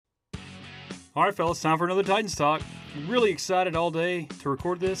All right, fellas, time for another Titans Talk. Really excited all day to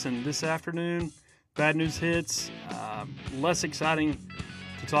record this, and this afternoon, bad news hits. Less exciting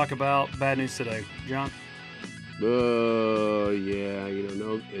to talk about bad news today. John? Yeah,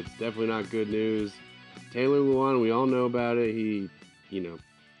 no, it's definitely not good news. Taylor Lewan, we all know about it. He,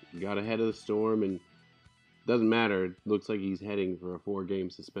 got ahead of the storm, and doesn't matter. It looks like he's heading for a 4-game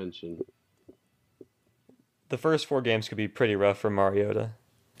suspension. The first 4 games could be pretty rough for Mariota.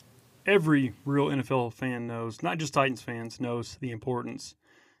 Every real NFL fan knows, not just Titans fans, knows the importance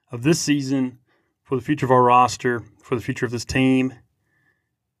of this season for the future of our roster, for the future of this team.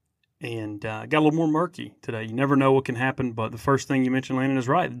 And got a little more murky today. You never know what can happen, but the first thing you mentioned, Landon, is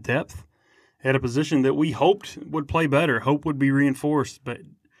right. Depth at a position that we hoped would play better, hope would be reinforced, but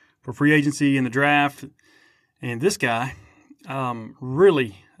for free agency and the draft, and this guy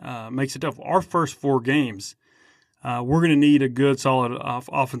really makes it tough. Our first 4 games, we're going to need a good, solid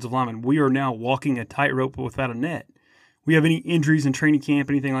offensive lineman. We are now walking a tightrope without a net. We have any injuries in training camp,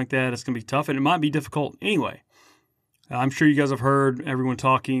 anything like that, it's going to be tough, and it might be difficult anyway. I'm sure you guys have heard everyone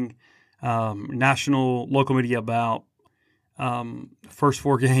talking, national, local media about first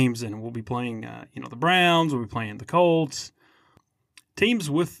 4 games, and we'll be playing, the Browns, we'll be playing the Colts.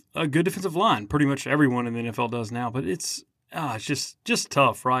 Teams with a good defensive line, pretty much everyone in the NFL does now, but it's just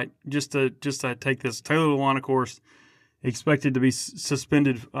tough, right? Just to take this. Taylor Lewan, of course, expected to be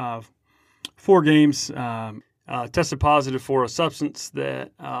suspended 4 games, tested positive for a substance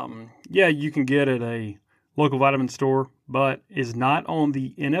that, you can get at a local vitamin store, but is not on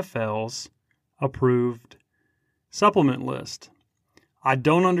the NFL's approved supplement list. I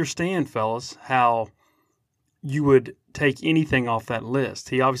don't understand, fellas, how you would take anything off that list.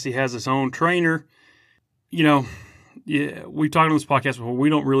 He obviously has his own trainer. We've talked on this podcast before. We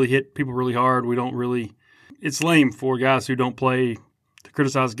don't really hit people really hard. It's lame for guys who don't play to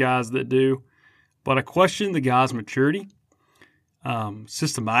criticize guys that do. But I question the guy's maturity.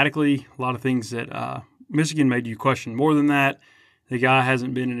 Systematically, a lot of things that Michigan made you question more than that. The guy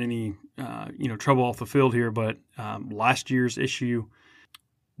hasn't been in any trouble off the field here, but last year's issue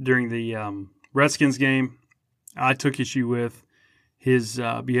during the Redskins game, I took issue with his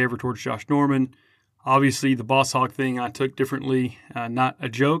behavior towards Josh Norman. Obviously, the Boss Hog thing I took differently, not a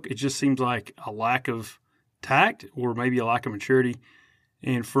joke. It just seems like a lack of tact or maybe a lack of maturity.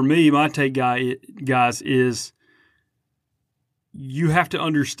 And for me, my take, guys, is you have to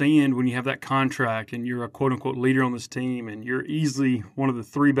understand when you have that contract and you're a quote-unquote leader on this team and you're easily one of the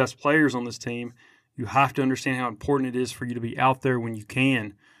 3 best players on this team, you have to understand how important it is for you to be out there when you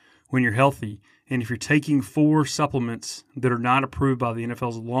can, when you're healthy. And if you're taking 4 supplements that are not approved by the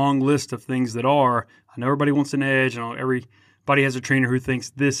NFL's long list of things that are, I know everybody wants an edge, and everybody has a trainer who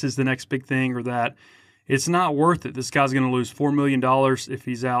thinks this is the next big thing or that. It's not worth it. This guy's going to lose $4 million if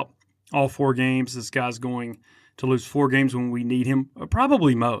he's out all 4 games. This guy's going to lose 4 games when we need him,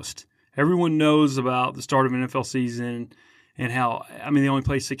 probably most. Everyone knows about the start of an NFL season and how, they only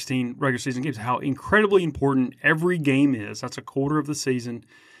play 16 regular season games, how incredibly important every game is. That's a quarter of the season.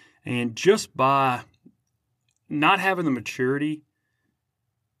 And just by not having the maturity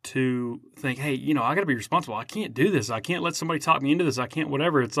to think, hey, I got to be responsible. I can't do this. I can't let somebody talk me into this. I can't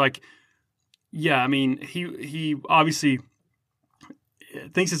whatever. It's like, he obviously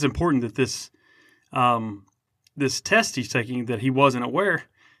thinks it's important that this test he's taking that he wasn't aware.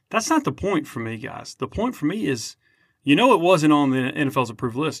 That's not the point for me, guys. The point for me is, it wasn't on the NFL's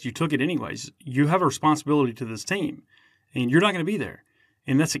approved list. You took it anyways. You have a responsibility to this team, and you're not going to be there.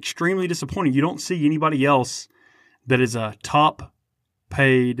 And that's extremely disappointing. You don't see anybody else that is a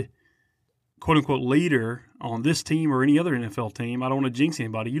top-paid, quote-unquote, leader on this team or any other NFL team. I don't want to jinx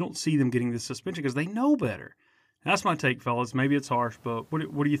anybody. You don't see them getting this suspension because they know better. That's my take, fellas. Maybe it's harsh, but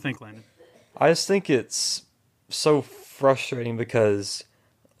what do you think, Landon? I just think it's so frustrating because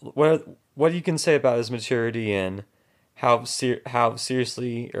what you can say about his maturity and how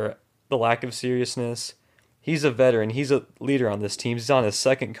seriously, or the lack of seriousness. He's a veteran. He's a leader on this team. He's on his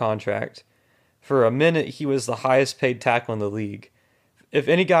 2nd contract. For a minute, he was the highest paid tackle in the league. If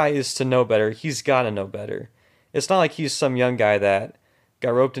any guy is to know better, he's got to know better. It's not like he's some young guy that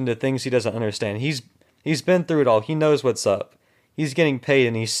got roped into things he doesn't understand. He's been through it all. He knows what's up. He's getting paid,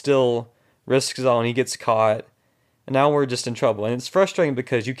 and he still risks it all, and he gets caught. And now we're just in trouble. And it's frustrating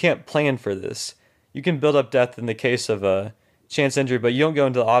because you can't plan for this. You can build up depth in the case of a chance injury, but you don't go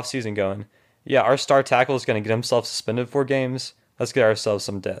into the offseason going, yeah, our star tackle is going to get himself suspended 4 games. Let's get ourselves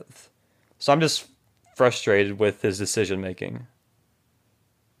some depth. So I'm just frustrated with his decision making.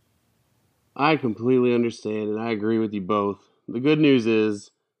 I completely understand, and I agree with you both. The good news is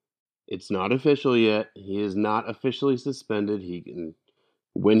it's not official yet. He is not officially suspended. He can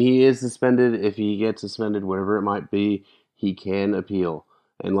when he is suspended, if he gets suspended, whatever it might be, he can appeal.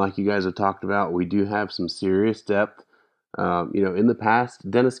 And like you guys have talked about, we do have some serious depth. In the past,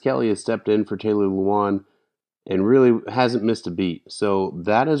 Dennis Kelly has stepped in for Taylor Lewan and really hasn't missed a beat. So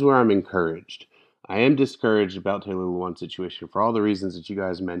that is where I'm encouraged. I am discouraged about Taylor Lewan's situation for all the reasons that you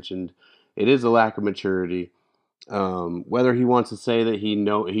guys mentioned. It is a lack of maturity. Whether he wants to say that he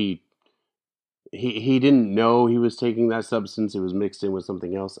didn't know he was taking that substance, it was mixed in with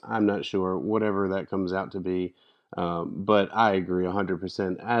something else, I'm not sure. Whatever that comes out to be, but I agree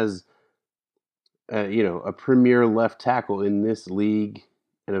 100%. As a premier left tackle in this league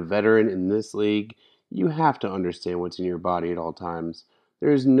and a veteran in this league, you have to understand what's in your body at all times.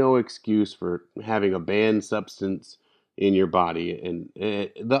 There's no excuse for having a banned substance in your body. And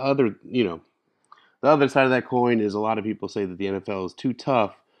the other side of that coin is a lot of people say that the NFL is too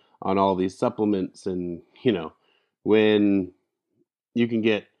tough on all these supplements, and when you can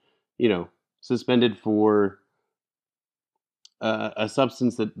get suspended for a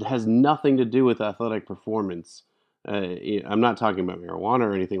substance that has nothing to do with athletic performance. I'm not talking about marijuana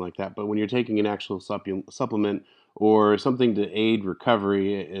or anything like that, but when you're taking an actual supplement or something to aid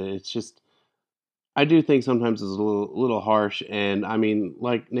recovery, it's just, I do think sometimes it's a little harsh. And I mean,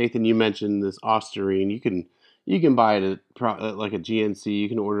 like Nathan, you mentioned this Ostarine. You can buy it at like a GNC. You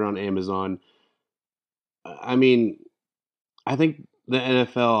can order it on Amazon. I mean, I think the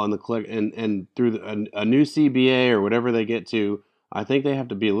NFL and the collect and through a new CBA or whatever they get to, I think they have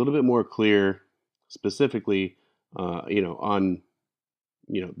to be a little bit more clear, specifically, on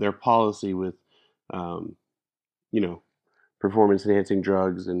their policy with, um, you know, performance enhancing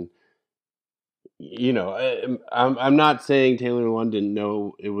drugs. And I'm not saying Taylor Lewan didn't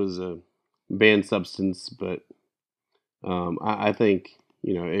know it was a banned substance, but I think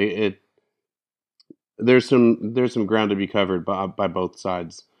it there's some ground to be covered by both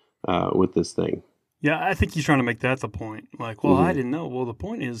sides with this thing. Yeah, I think he's trying to make that the point. Like, well, I Mhm. didn't know. Well, the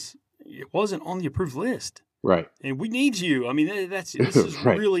point is, it wasn't on the approved list, Right. and we need you. I mean, this is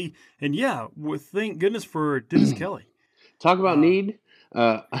Right. really, and yeah, thank goodness for Dennis Kelly. Talk about Uh, need.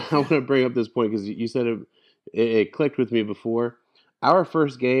 I want to bring up this point because you said it clicked with me before. Our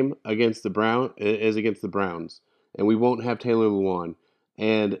first game against the is against the Browns, and we won't have Taylor Lewan.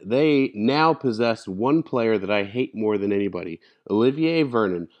 And they now possess one player that I hate more than anybody, Olivier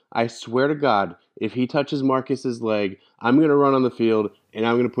Vernon. I swear to God, if he touches Marcus's leg, I'm going to run on the field and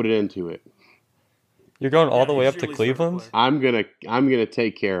I'm going to put it into it. You're going all yeah, the way he's up your to least favorite Cleveland? player. I'm gonna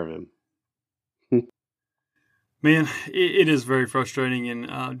take care of him. Man, it is very frustrating.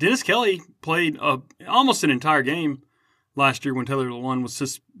 And Dennis Kelly played almost an entire game last year when Taylor Lewan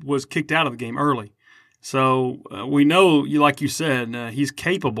was kicked out of the game early. So we know, like you said, he's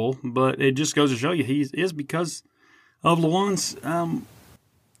capable, but it just goes to show you he is because of Lewan's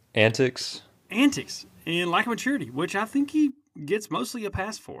Antics? antics and lack of maturity, which I think he gets mostly a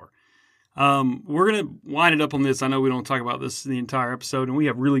pass for. We're going to wind it up on this. I know we don't talk about this the entire episode, and we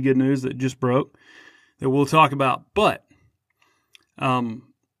have really good news that just broke that we'll talk about. But I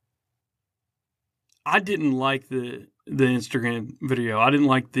didn't like the Instagram video. I didn't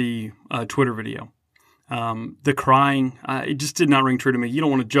like the Twitter video. The crying, it just did not ring true to me. You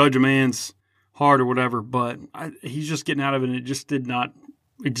don't want to judge a man's heart or whatever, but he's just getting out of it, and it just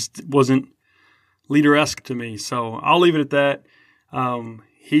wasn't leader-esque to me. So I'll leave it at that.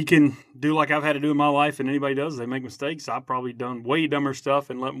 He can do like I've had to do in my life, and anybody does. They make mistakes. I've probably done way dumber stuff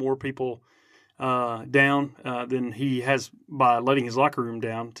and let more people down than he has by letting his locker room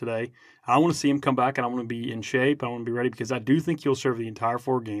down today. I want to see him come back, and I want to be in shape. I want to be ready because I do think he'll serve the entire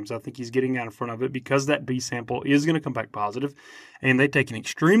 4 games. I think he's getting out in front of it because that B sample is going to come back positive, and they take an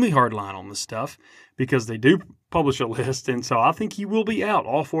extremely hard line on this stuff because they do publish a list, and so I think he will be out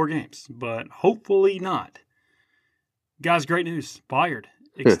all 4 games, but hopefully not. Guys, great news. Bayard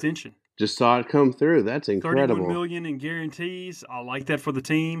extension. Just saw it come through. That's incredible. $31 million in guarantees. I like that for the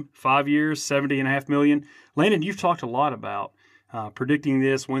team. 5 years, $70.5 million. Landon, you've talked a lot about predicting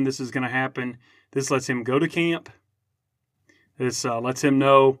this, when this is going to happen. This lets him go to camp. This lets him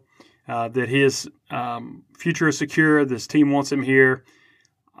know that his future is secure. This team wants him here.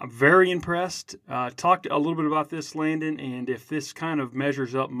 I'm very impressed. Talked a little bit about this, Landon, and if this kind of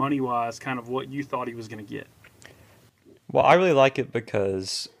measures up money-wise, kind of what you thought he was going to get. Well, I really like it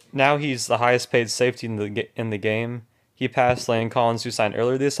because now he's the highest paid safety in the game. He passed Landon Collins, who signed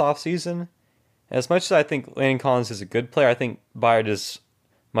earlier this offseason. As much as I think Landon Collins is a good player, I think Bayard is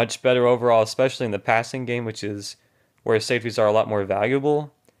much better overall, especially in the passing game, which is where safeties are a lot more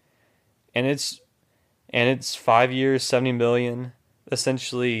valuable. And it's 5 years, $70 million,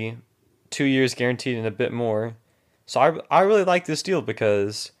 essentially 2 years guaranteed and a bit more. So I really like this deal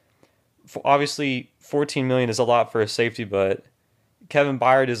because obviously 14 million is a lot for a safety, but Kevin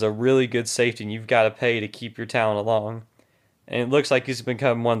Byard is a really good safety, and you've got to pay to keep your talent along. And it looks like he's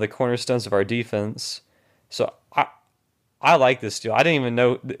become one of the cornerstones of our defense. So I like this deal. I didn't even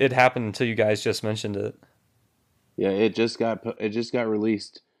know it happened until you guys just mentioned it. Yeah, it just got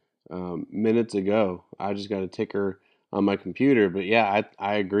released minutes ago. I just got a ticker on my computer, but yeah,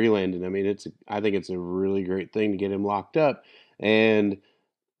 I agree, Landon. I mean, I think it's a really great thing to get him locked up, and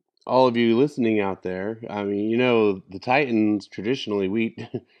all of you listening out there, I mean, the Titans traditionally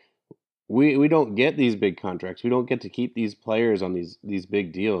we don't get these big contracts. We don't get to keep these players on these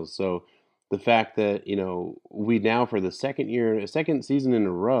big deals. So the fact that we now for the second season in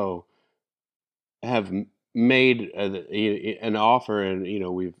a row have made an offer, and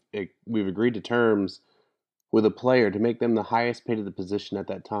we've agreed to terms with a player to make them the highest paid of the position at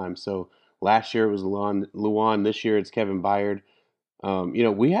that time. So last year it was Luan. This year it's Kevin Byard.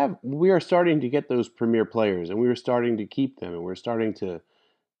 We are starting to get those premier players, and we are starting to keep them, and we're starting to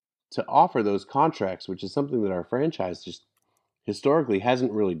offer those contracts, which is something that our franchise just historically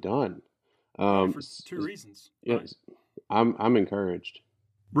hasn't really done. Right, for two reasons. Yes, I'm encouraged.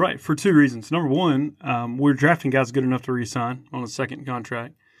 Right, for two reasons. Number one, we're drafting guys good enough to re-sign on a second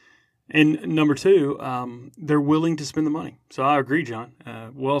contract. And number two, they're willing to spend the money. So I agree, John.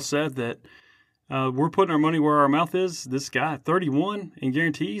 Well said that we're putting our money where our mouth is. This guy, 31 in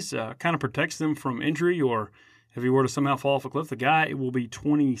guarantees, kind of protects them from injury, or if he were to somehow fall off a cliff, the guy will be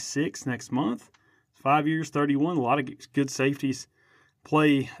 26 next month. 5 years, 31. A lot of good safeties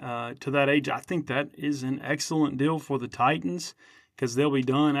play to that age. I think that is an excellent deal for the Titans because they'll be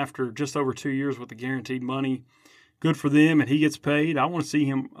done after just over 2 years with the guaranteed money. Good for them, and he gets paid. I want to see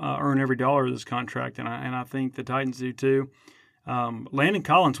him earn every dollar of this contract, and I think the Titans do too. Landon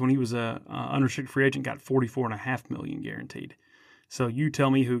Collins, when he was a unrestricted free agent, got $44.5 million guaranteed. So you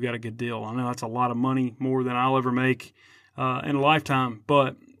tell me who got a good deal. I know that's a lot of money, more than I'll ever make in a lifetime,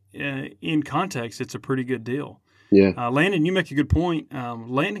 but in context, it's a pretty good deal. Yeah. Landon, you make a good point.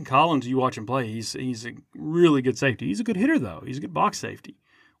 Landon Collins, you watch him play, he's a really good safety. He's a good hitter, though. He's a good box safety.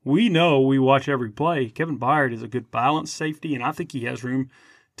 We know we watch every play. Kevin Byard is a good balanced safety, and I think he has room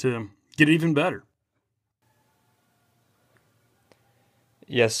to get even better.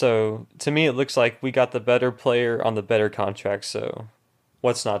 Yeah, so to me it looks like we got the better player on the better contract, so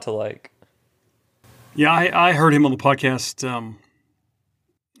what's not to like? Yeah, I heard him on the podcast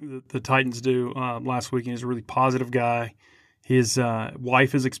the Titans do last week, and he's a really positive guy. His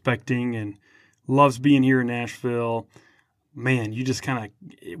wife is expecting and loves being here in Nashville. Man, you just kind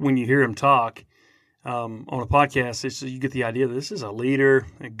of, when you hear him talk on a podcast, you get the idea that this is a leader,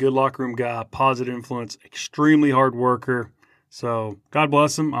 a good locker room guy, positive influence, extremely hard worker. So God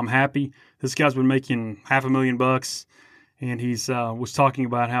bless him. I'm happy. This guy's been making $500,000, and he's was talking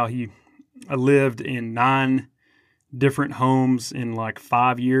about how he lived in 9 different homes in like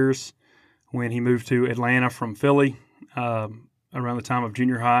 5 years when he moved to Atlanta from Philly around the time of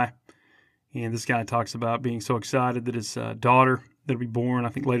junior high. And this guy talks about being so excited that his daughter that'll be born, I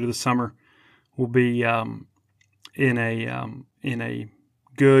think later this summer, will be in a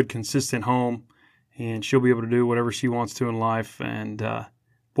good, consistent home, and she'll be able to do whatever she wants to in life. And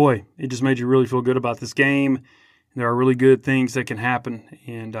boy, it just made you really feel good about this game. There are really good things that can happen,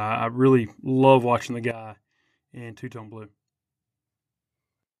 and I really love watching the guy in two-tone blue.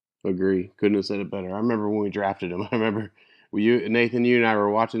 Agree. Couldn't have said it better. I remember when we drafted him. I remember Nathan, you and I were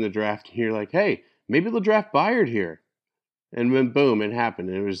watching the draft, and you're like, hey, maybe they'll draft Byard here. And then, boom, it happened.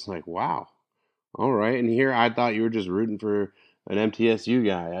 And it was like, wow. All right. And here I thought you were just rooting for an MTSU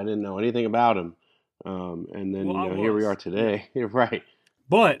guy. I didn't know anything about him. And then, here we are today. Yeah. Right.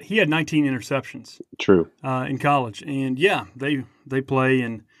 But he had 19 interceptions. True. In college. And, yeah, they play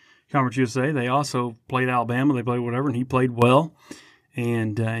in Conference USA. They also played Alabama. They played whatever, and he played well.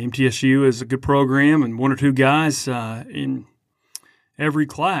 And MTSU is a good program, and 1 or 2 guys in every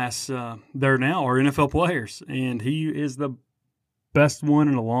class there now are NFL players. And he is the best one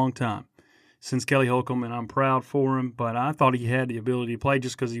in a long time since Kelly Holcomb, and I'm proud for him. But I thought he had the ability to play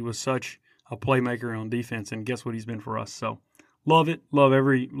just because he was such a playmaker on defense, and guess what he's been for us. So love it, love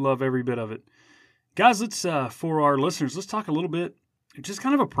every bit of it. Guys, let's for our listeners, let's talk a little bit, just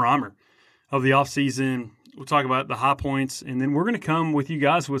kind of a primer of the offseason. We'll talk about the high points, and then we're going to come with you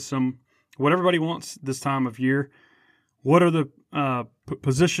guys with what everybody wants this time of year. What are the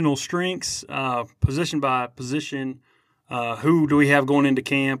positional strengths, position by position? Who do we have going into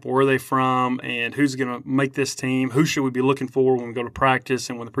camp? Where are they from? And who's going to make this team? Who should we be looking for when we go to practice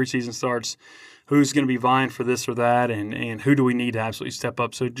and when the preseason starts? Who's going to be vying for this or that? And who do we need to absolutely step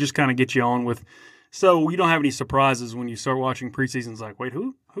up? So just kind of get you on with So we don't have any surprises when you start watching preseason. It's like, wait,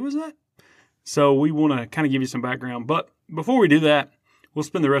 who is that? So we want to kind of give you some background. But before we do that, we'll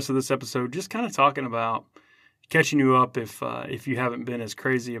spend the rest of this episode just kind of talking about catching you up if you haven't been as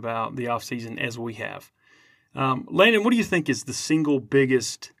crazy about the offseason as we have. Landon, what do you think is the single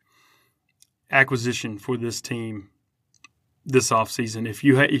biggest acquisition for this team this offseason? If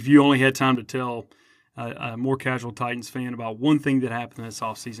you only had time to tell a more casual Titans fan about one thing that happened this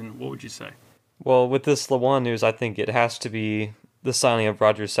offseason, what would you say? Well, with this Lewan news, I think it has to be the signing of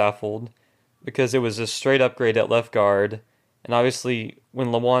Roger Saffold, because it was a straight upgrade at left guard, and obviously when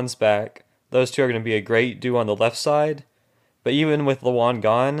Lewan's back, those two are going to be a great duo on the left side. But even with Lewan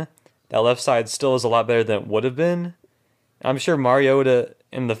gone, that left side still is a lot better than it would have been. I'm sure Mariota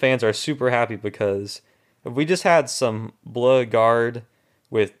and the fans are super happy, because if we just had some blood guard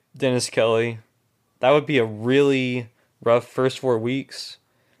with Dennis Kelly, that would be a really rough first 4 weeks.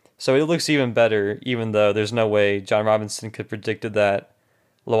 So it looks even better, even though there's no way John Robinson could have predicted that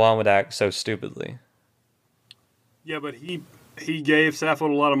Lewan would act so stupidly. Yeah, but he gave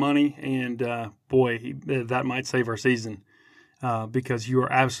Saffold a lot of money, and that might save our season because you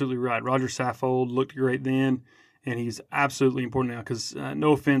are absolutely right. Roger Saffold looked great then, and he's absolutely important now because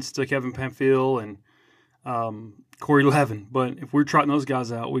no offense to Kevin Pamphile and Corey Levin, but if we're trotting those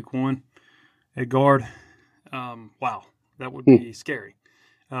guys out week one at guard, wow, that would be scary.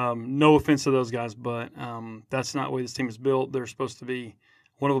 No offense to those guys, but that's not the way this team is built. They're supposed to be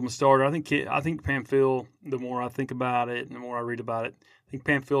one of them a starter. I think Pamphile, the more I think about it and the more I read about it, I think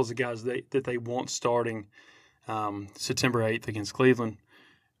Pamphile's the guys that they want starting September 8th against Cleveland.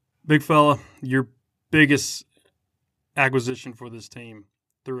 Big fella, your biggest acquisition for this team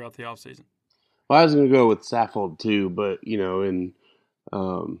throughout the offseason? Well, I was going to go with Saffold too, but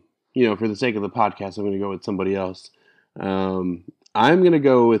for the sake of the podcast, I'm going to go with somebody else. I'm going to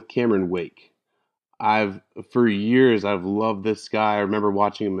go with Cameron Wake. For years I've loved this guy. I remember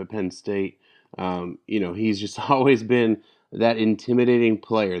watching him at Penn State. He's just always been that intimidating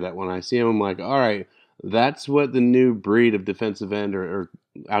player that when I see him, I'm like, all right, that's what the new breed of defensive end or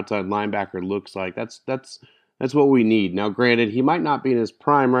outside linebacker looks like. That's what we need. Now, granted, he might not be in his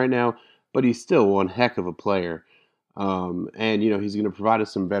prime right now, but he's still one heck of a player. He's going to provide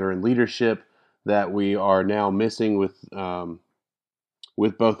us some veteran leadership that we are now missing with both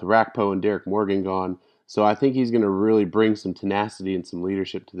Rakpo and Derek Morgan gone. So I think he's going to really bring some tenacity and some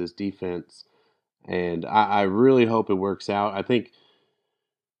leadership to this defense. And I really hope it works out. I think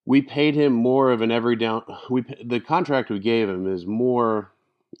we paid him more of an every down. The contract we gave him is more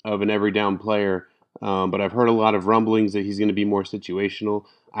of an every down player. But I've heard a lot of rumblings that he's going to be more situational.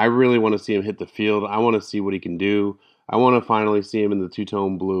 I really want to see him hit the field. I want to see what he can do. I want to finally see him in the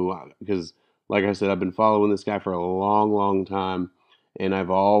two-tone blue because, like I said, I've been following this guy for a long, long time, and I've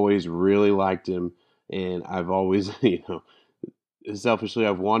always really liked him. And I've always, selfishly,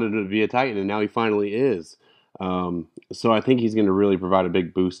 I've wanted him to be a Titan, and now he finally is. So I think he's going to really provide a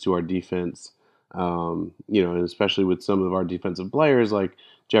big boost to our defense, and especially with some of our defensive players like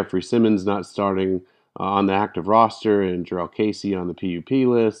Jeffrey Simmons not starting on the active roster and Jarrell Casey on the PUP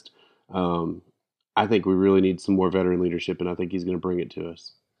list. I think we really need some more veteran leadership, and I think he's going to bring it to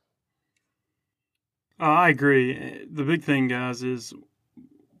us. I agree. The big thing, guys, is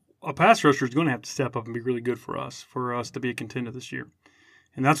a pass rusher is going to have to step up and be really good for us to be a contender this year.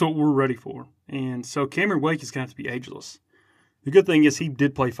 And that's what we're ready for. And so Cameron Wake is going to have to be ageless. The good thing is he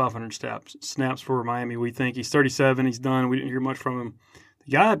did play 500 snaps for Miami. We think he's 37. He's done. We didn't hear much from him.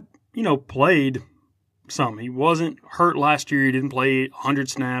 The guy, played some. He wasn't hurt last year. He didn't play 100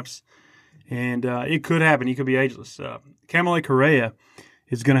 snaps. And it could happen. He could be ageless. Kamalei Correa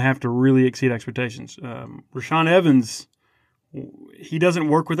is going to have to really exceed expectations. Rashaan Evans, he doesn't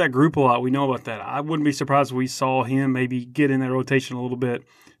work with that group a lot. We know about that. I wouldn't be surprised if we saw him maybe get in that rotation a little bit,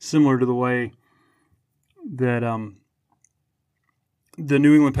 similar to the way that the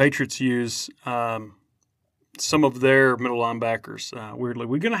New England Patriots use some of their middle linebackers, weirdly.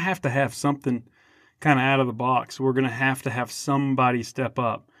 We're going to have something kind of out of the box. We're going to have somebody step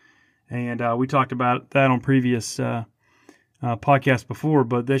up. And we talked about that on previous podcasts before,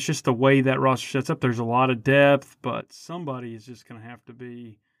 but that's just the way that roster sets up. There's a lot of depth, but somebody is just going to have to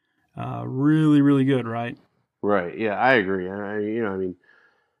be really, really good, right? Right. Yeah, I agree.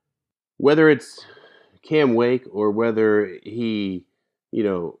 Whether it's Cam Wake or whether he,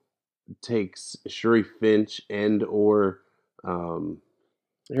 takes Sharif Finch and or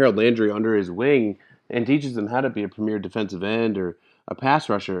Harold Landry under his wing and teaches them how to be a premier defensive end or a pass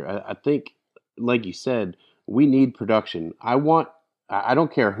rusher, I think, like you said, we need production. I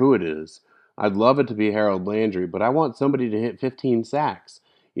don't care who it is. I'd love it to be Harold Landry, but I want somebody to hit 15 sacks.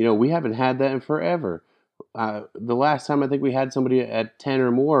 We haven't had that in forever. The last time I think we had somebody at 10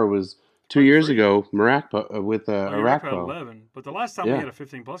 or more was 2 years ago, Marakpo, with You're right about Arakpo. 11. But the last time we Yeah, had a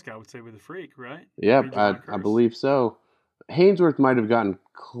 15-plus guy, I would say with a freak, right? Would be yep, Javon I Curse. believe so. Hainsworth might have gotten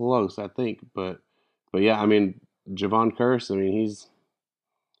close, I think, but yeah, I mean, Javon Curse, I mean, he's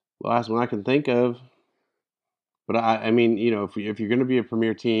the last one I can think of. But I mean, if you're going to be a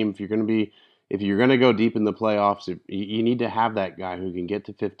premier team, if you're going to go deep in the playoffs, you need to have that guy who can get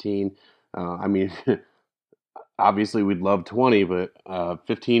to 15. I mean, obviously we'd love 20, but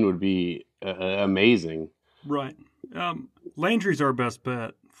 15 would be amazing. Right. Landry's our best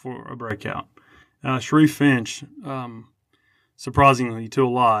bet for a breakout. Sharif Finch, surprisingly to a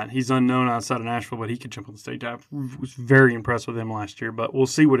lot. He's unknown outside of Nashville, but he could jump on the stage. I was very impressed with him last year, but we'll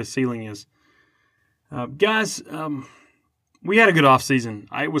see what his ceiling is. Guys, we had a good offseason.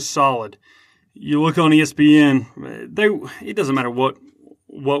 It was solid. You look on ESPN, it doesn't matter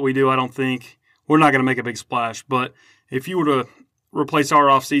what we do, I don't think. We're not going to make a big splash, but if you were to replace our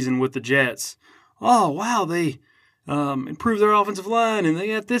offseason with the Jets, oh, wow, they improved their offensive line, and they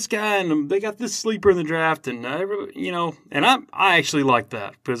got this guy, and they got this sleeper in the draft, and, and I actually like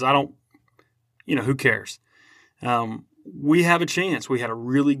that because I don't, who cares? We have a chance. We had a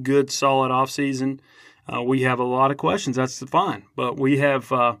really good, solid offseason. We have a lot of questions. That's fine. But we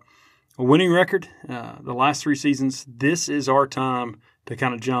have a winning record the last 3 seasons. This is our time to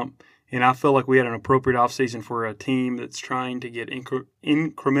kind of jump. And I feel like we had an appropriate offseason for a team that's trying to get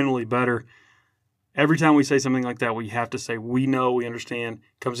incrementally better. Every time we say something like that, we have to say we know, we understand.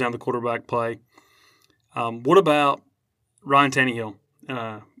 It comes down to quarterback play. What about Ryan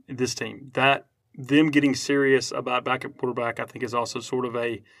Tannehill, this team? Them getting serious about backup quarterback, I think, is also sort of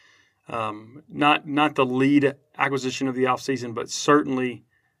a not the lead acquisition of the offseason, but certainly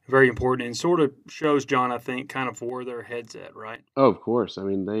very important and sort of shows, John, I think, kind of where their head's at, right? Oh, of course. I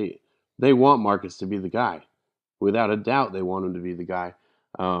mean, they want Marcus to be the guy. Without a doubt, they want him to be the guy.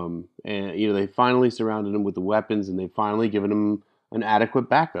 And they finally surrounded him with the weapons, and they finally given him an adequate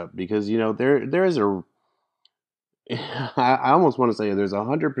backup because there is a I almost want to say there's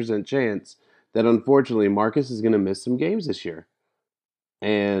 100% chance that unfortunately Marcus is going to miss some games this year,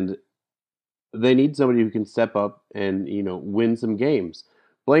 and they need somebody who can step up and win some games.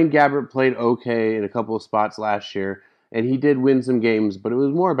 Blaine Gabbert played okay in a couple of spots last year, and he did win some games, but it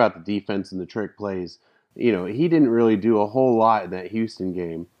was more about the defense and the trick plays. He didn't really do a whole lot in that Houston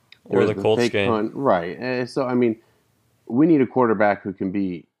game. Or the Colts game. Punt, right. So, I mean, we need a quarterback who can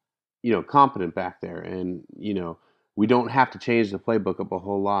be, competent back there. And, we don't have to change the playbook up a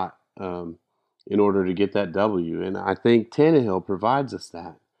whole lot in order to get that W. And I think Tannehill provides us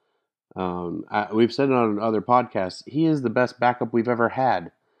that. We've said it on other podcasts. He is the best backup we've ever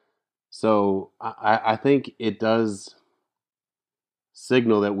had. So I think it does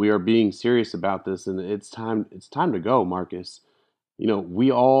signal that we are being serious about this, and it's time to go, Marcus. We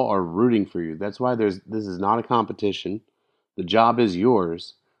all are rooting for you. That's why this is not a competition. The job is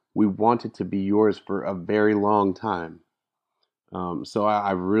yours. We want it to be yours for a very long time. So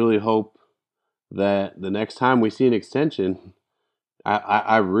I really hope that the next time we see an extension,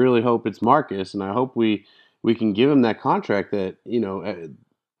 I really hope it's Marcus, and I hope we can give him that contract that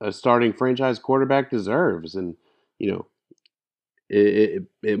a starting franchise quarterback deserves. And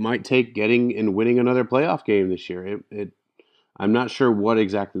it might take getting and winning another playoff game this year. I'm not sure what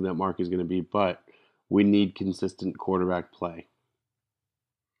exactly that mark is going to be, but we need consistent quarterback play.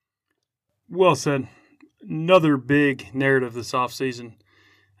 Well said. Another big narrative this offseason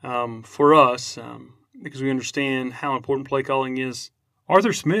for us, because we understand how important play calling is.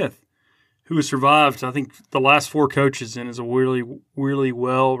 Arthur Smith, who has survived, I think, the last 4 coaches and is a really, really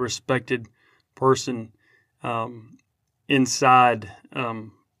well-respected person inside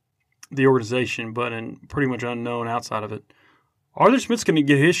the organization, but pretty much unknown outside of it. Arthur Smith's going to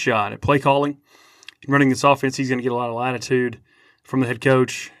get his shot at play calling. Running this offense, he's going to get a lot of latitude from the head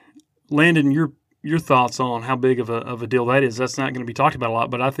coach. Landon, your thoughts on how big of a deal that is? That's not going to be talked about a lot,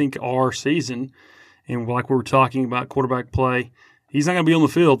 but I think our season, and like we were talking about quarterback play, he's not going to be on the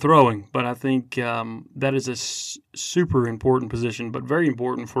field throwing, but I think that is a super important position, but very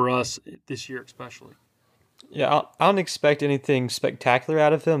important for us this year especially. Yeah, I don't expect anything spectacular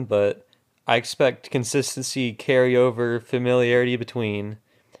out of him, but I expect consistency, carryover, familiarity between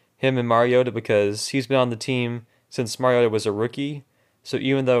him and Mariota because he's been on the team since Mariota was a rookie. So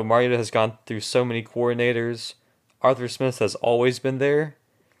even though Mariota has gone through so many coordinators, Arthur Smith has always been there.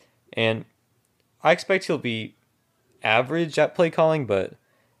 And I expect he'll be average at play calling, but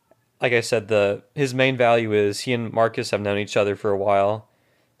like I said, his main value is he and Marcus have known each other for a while.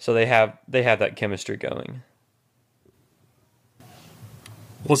 So they have that chemistry going.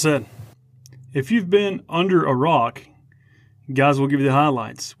 Well said. If you've been under a rock, guys, we'll give you the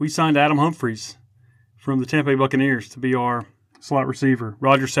highlights. We signed Adam Humphries from the Tampa Bay Buccaneers to be our slot receiver.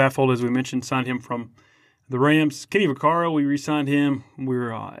 Roger Saffold, as we mentioned, signed him from the Rams. Kenny Vaccaro, we re-signed him.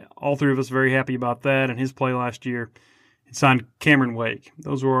 We're all three of us very happy about that and his play last year. And signed Cameron Wake.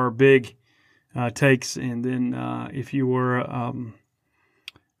 Those were our big takes. And then if you were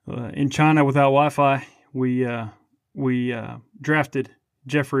in China without Wi-Fi, we drafted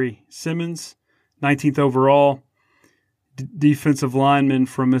Jeffrey Simmons, 19th overall, defensive lineman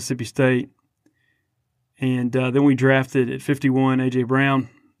from Mississippi State. And then we drafted at 51 A.J. Brown,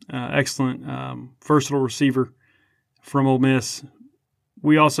 excellent, versatile receiver from Ole Miss.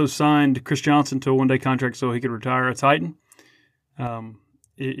 We also signed Chris Johnson to a one-day contract so he could retire a Titan,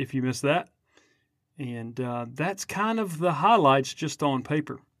 if you missed that. And that's kind of the highlights just on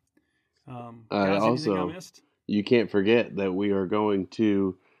paper. Guys, anything I missed? You can't forget that we are going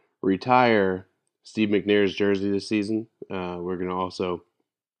to retire Steve McNair's jersey this season. We're going to also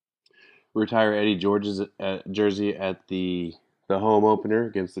retire Eddie George's jersey at the home opener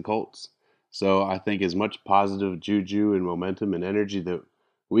against the Colts. So I think as much positive juju and momentum and energy that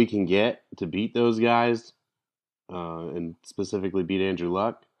we can get to beat those guys, and specifically beat Andrew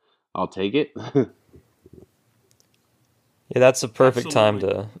Luck, I'll take it. Yeah, that's a perfect Absolutely.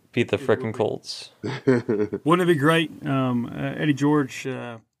 time to beat the frickin' Colts. Wouldn't it be great? Eddie George,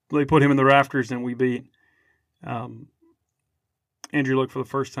 they put him in the rafters and we beat Andrew Luck for the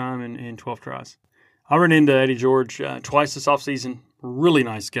first time in 12 tries. I ran into Eddie George twice this offseason. Really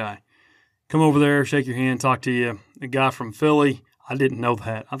nice guy. Come over there, shake your hand, talk to you. A guy from Philly. I didn't know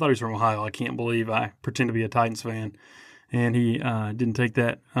that. I thought he was from Ohio. I can't believe I pretend to be a Titans fan. And he didn't take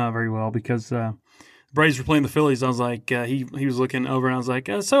that very well because Braves were playing the Phillies. I was like, he was looking over and I was like,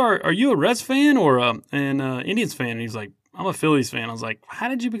 so are you a Reds fan or an Indians fan? And he's like, I'm a Phillies fan. I was like, how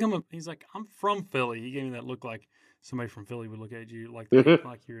did you become a – he's like, I'm from Philly. He gave me that look like somebody from Philly would look at you like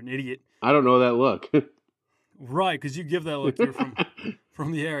you're an idiot. I don't know that look. Right, because you give that look. You're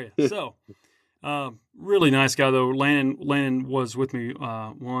from the area. So, really nice guy, though. Landon was with me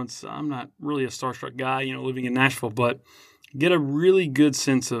once. I'm not really a starstruck guy, living in Nashville, but get a really good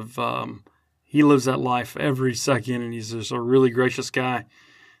sense of he lives that life every second, and he's just a really gracious guy.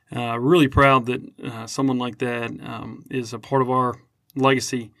 Really proud that someone like that is a part of our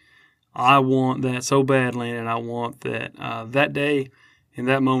legacy. I want that so bad, Landon. I want that that day and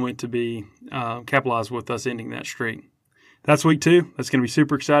that moment to be capitalized with us ending that streak. That's week 2. That's going to be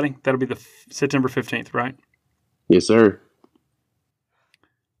super exciting. That'll be the September 15th, right? Yes, sir.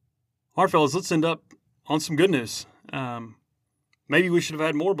 All right, fellas, let's end up on some good news. Maybe we should have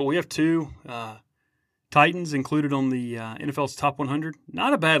had more, but we have 2 Titans included on the NFL's top 100.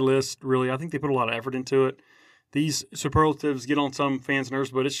 Not a bad list, really. I think they put a lot of effort into it. These superlatives get on some fans'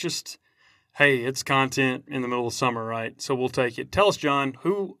 nerves, but it's just, hey, it's content in the middle of summer, right? So we'll take it. Tell us, John,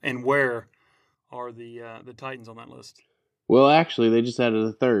 who and where are the Titans on that list? Well, actually, they just added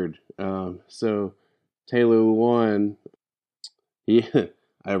a third. So Taylor Lewan,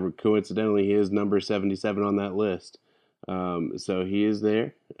 coincidentally, he is number 77 on that list. So he is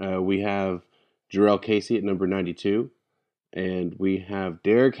there. We have Jarrell Casey at number 92, and we have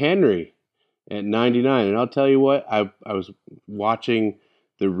Derrick Henry at 99. And I'll tell you what, I was watching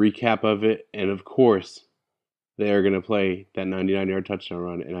the recap of it, and of course, they are going to play that 99-yard touchdown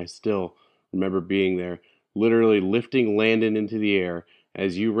run, and I still remember being there, literally lifting Landon into the air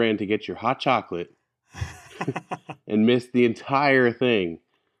as you ran to get your hot chocolate and missed the entire thing.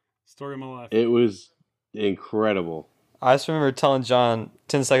 Story of my life. It was incredible. I just remember telling John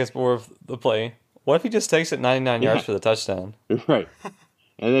 10 seconds before the play, what if he just takes it 99 yards for the touchdown? Right.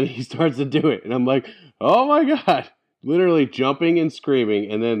 And then he starts to do it, and I'm like, oh my God. Literally jumping and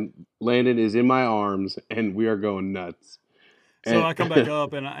screaming, and then Landon is in my arms, and we are going nuts. So I come back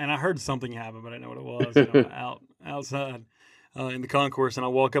up, and I heard something happen, but I didn't know what it was. Outside in the concourse, and I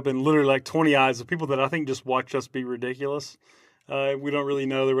walk up, and literally like 20 eyes of people that I think just watched us be ridiculous. We don't really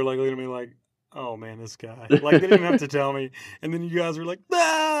know. They were like looking at me like, oh man, this guy. Like they didn't have to tell me. And then you guys were like,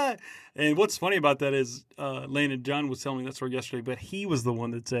 ah! And what's funny about that is Landon John was telling me that story yesterday, but he was the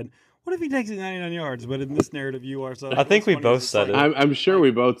one that said, what if he takes it 99 yards? But in this narrative, you are. So I think we both said it. I'm sure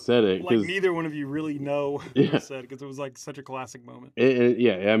we both said it. Like neither one of you really know who said it because it was like such a classic moment.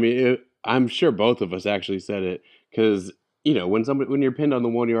 Yeah, I mean, I'm sure both of us actually said it because, when you're pinned on the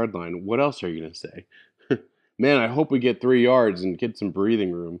 1-yard line, what else are you going to say? Man, I hope we get 3 yards and get some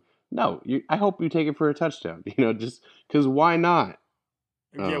breathing room. No, I hope you take it for a touchdown, just because why not?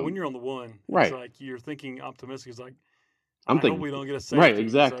 Yeah, when you're on the one, right. It's like you're thinking optimistic. It's like, I'm I hope thinking we don't get a safety. right,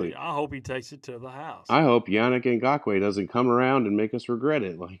 exactly. So I hope he takes it to the house. I hope Yannick Ngakoue doesn't come around and make us regret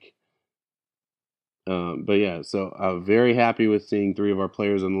it. But yeah, so I'm very happy with seeing 3 of our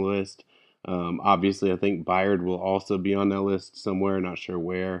players on the list. Obviously, I think Byard will also be on that list somewhere, not sure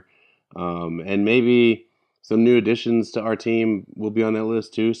where. And maybe some new additions to our team will be on that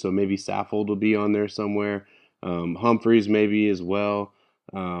list too. So maybe Saffold will be on there somewhere. Humphreys maybe as well.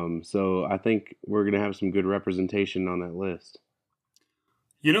 So I think we're going to have some good representation on that list.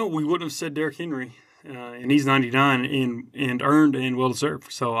 We wouldn't have said Derrick Henry, and he's 99 and earned and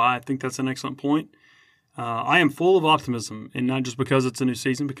well-deserved. So I think that's an excellent point. I am full of optimism, and not just because it's a new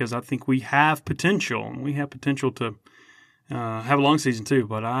season, because I think we have potential. We have potential to have a long season too,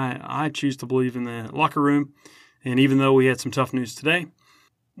 but I choose to believe in the locker room. And even though we had some tough news today,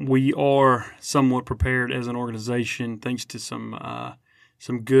 we are somewhat prepared as an organization thanks to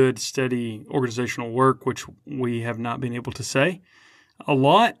some good, steady organizational work, which we have not been able to say a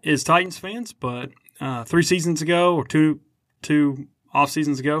lot as Titans fans. But 3 seasons ago, or two off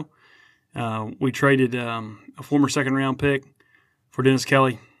seasons ago, we traded a former second-round pick for Dennis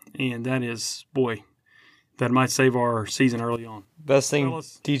Kelly, and that might save our season early on. Best thing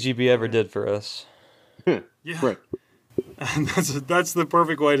Fellas. DGB ever did for us. Yeah, Right. that's the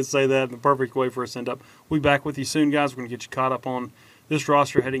perfect way to say that, and the perfect way for us to end up. We'll be back with you soon, guys. We're going to get you caught up on this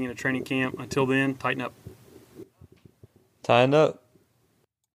roster heading into training camp. Until then, tighten up. Tighten up.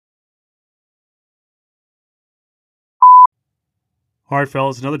 All right,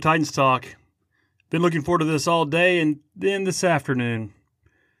 fellas, another Titans talk. Been looking forward to this all day, and then this afternoon,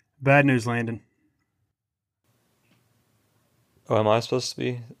 bad news, Landon. Oh, am I supposed to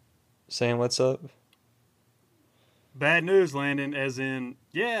be saying what's up? Bad news, Landon, as in,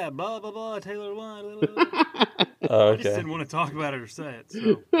 yeah, blah, blah, blah, Taylor won. Blah, blah, blah. Oh, I just okay. didn't want to talk about it or say it.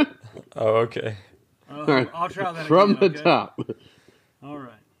 So Oh, okay. right. I'll try that From again, the okay? top. All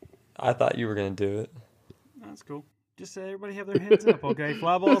right. I thought you were going to do it. That's cool. Just everybody have their heads up, okay?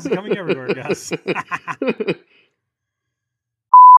 Fly balls are coming everywhere, guys.